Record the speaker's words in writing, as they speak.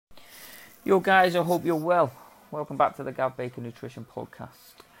Yo guys, I hope you're well. Welcome back to the Gav Baker Nutrition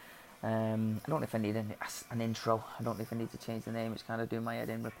Podcast. I don't know if I need an intro. I don't know if I need to change the name. It's kind of doing my head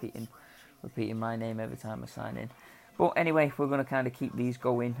in, repeating my name every time I sign in. But anyway, we're going to kind of keep these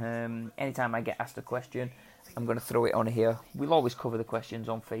going. Anytime I get asked a question, I'm going to throw it on here. We'll always cover the questions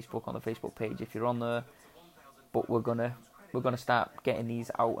on Facebook, on the Facebook page if you're on there. But we're gonna start getting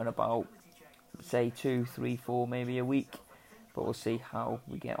these out and about, say 2, 3, 4, maybe a week. But we'll see how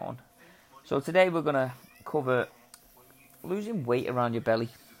we get on. So today we're going to cover losing weight around your belly.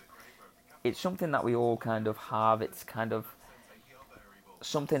 It's something that we all kind of have. It's kind of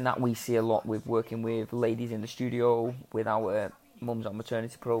something that we see a lot with working with ladies in the studio, with our Mums on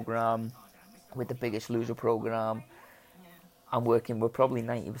Maternity program, with the Biggest Loser program. I'm working with probably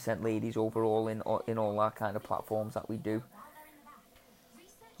 90% ladies overall in all our kind of platforms that we do.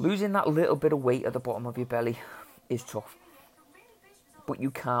 Losing that little bit of weight at the bottom of your belly is tough. But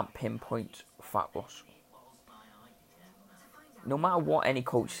you can't pinpoint fat loss. No matter what any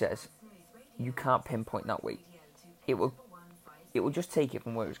coach says, you can't pinpoint that weight. It will just take it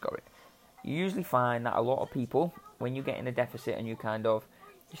from where it's got it. You usually find that a lot of people, when you get in a deficit and you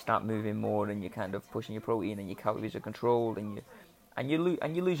start moving more and you're kind of pushing your protein and your calories are controlled and you're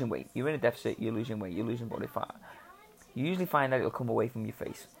losing weight. You're in a deficit, you're losing weight, you're losing body fat. You usually find that it'll come away from your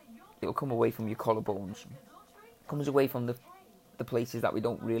face. It'll come away from your collarbones. It comes away from the places that we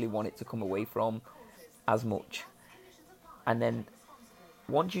don't really want it to come away from as much. And then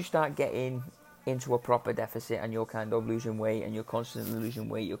once you start getting into a proper deficit and you're kind of losing weight and you're constantly losing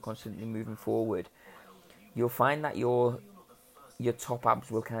weight, you're constantly moving forward, you'll find that your top abs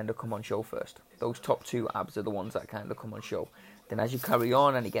will kind of come on show first. Those top 2 abs are the ones that kind of come on show. Then as you carry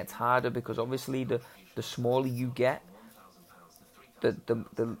on and it gets harder, because obviously the smaller you get,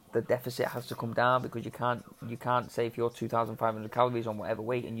 the deficit has to come down, because you can't say if you're 2,500 calories on whatever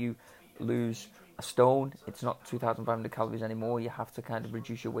weight and you lose a stone, it's not 2,500 calories anymore. You have to kind of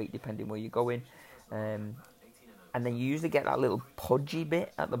reduce your weight depending where you're going, and then you usually get that little podgy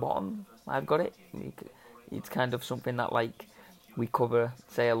bit at the bottom. I've got it. It's kind of something that like we cover,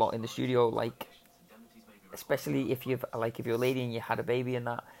 say, a lot in the studio, like especially if you're a lady and you had a baby and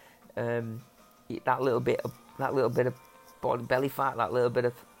that that little bit of belly fat, that little bit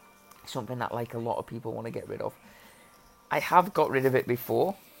of something that like a lot of people want to get rid of. I have got rid of it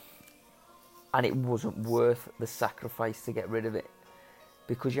before, and it wasn't worth the sacrifice to get rid of it,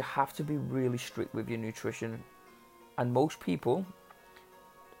 because you have to be really strict with your nutrition, and most people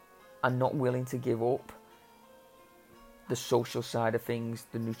are not willing to give up the social side of things,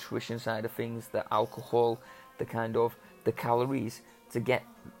 the nutrition side of things, the alcohol, the calories, to get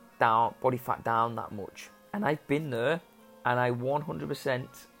body fat down that much. And I've been there, and I 100%,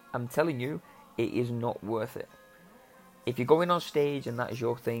 I'm telling you, it is not worth it. If you're going on stage and that is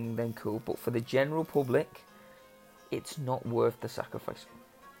your thing, then cool. But for the general public, it's not worth the sacrifice.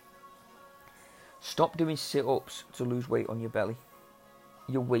 Stop doing sit-ups to lose weight on your belly.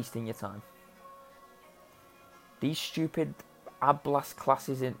 You're wasting your time. These stupid ab blast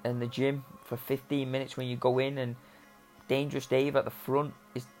classes in the gym for 15 minutes when you go in, and Dangerous Dave at the front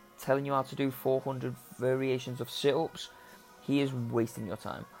is telling you how to do 400 variations of sit-ups. He is wasting your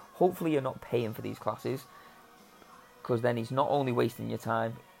time. Hopefully you're not paying for these classes, because then he's not only wasting your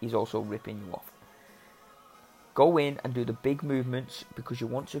time, he's also ripping you off. Go in and do the big movements, because you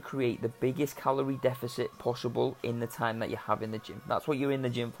want to create the biggest calorie deficit possible in the time that you have in the gym. That's what you're in the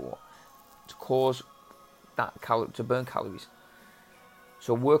gym for, to cause that to burn calories.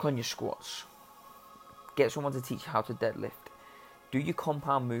 So work on your squats. Get someone to teach you how to deadlift. Do your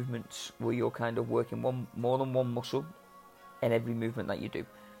compound movements where you're kind of working more than one muscle in every movement that you do,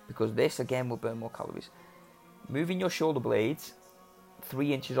 because this again will burn more calories. Moving your shoulder blades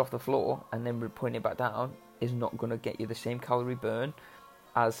 3 inches off the floor and then putting it back down is not going to get you the same calorie burn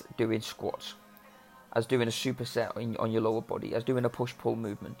as doing squats, as doing a superset on your lower body, as doing a push-pull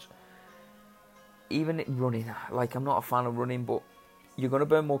movement. Even running, like, I'm not a fan of running, but you're going to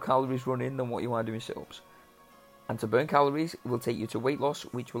burn more calories running than what you are doing sit-ups. And to burn calories will take you to weight loss,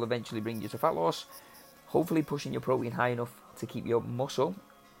 which will eventually bring you to fat loss, hopefully pushing your protein high enough to keep your muscle,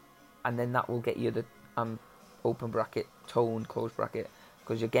 and then that will get you the open bracket, toned, closed bracket.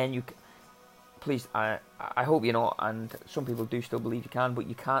 Because again, please, I hope you're not, and some people do still believe you can, but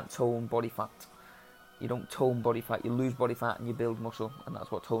you can't tone body fat. You don't tone body fat, you lose body fat and you build muscle, and that's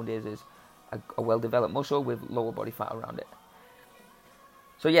what toned is a well-developed muscle with lower body fat around it.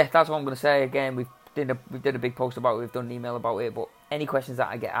 So yeah, that's what I'm going to say. Again, we did a big post about it, we've done an email about it, but any questions that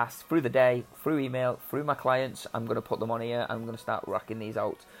I get asked through the day, through email, through my clients, I'm going to put them on here. I'm going to start racking these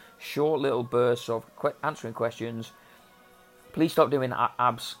out. Short little bursts of answering questions. Please stop doing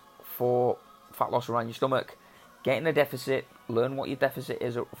abs for fat loss around your stomach. Get in a deficit, learn what your deficit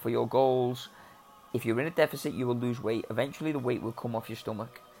is for your goals. If you're in a deficit, you will lose weight. Eventually the weight will come off your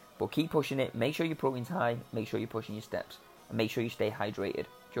stomach. But keep pushing it, make sure your protein's high, make sure you're pushing your steps, and make sure you stay hydrated.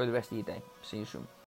 Enjoy the rest of your day. See you soon.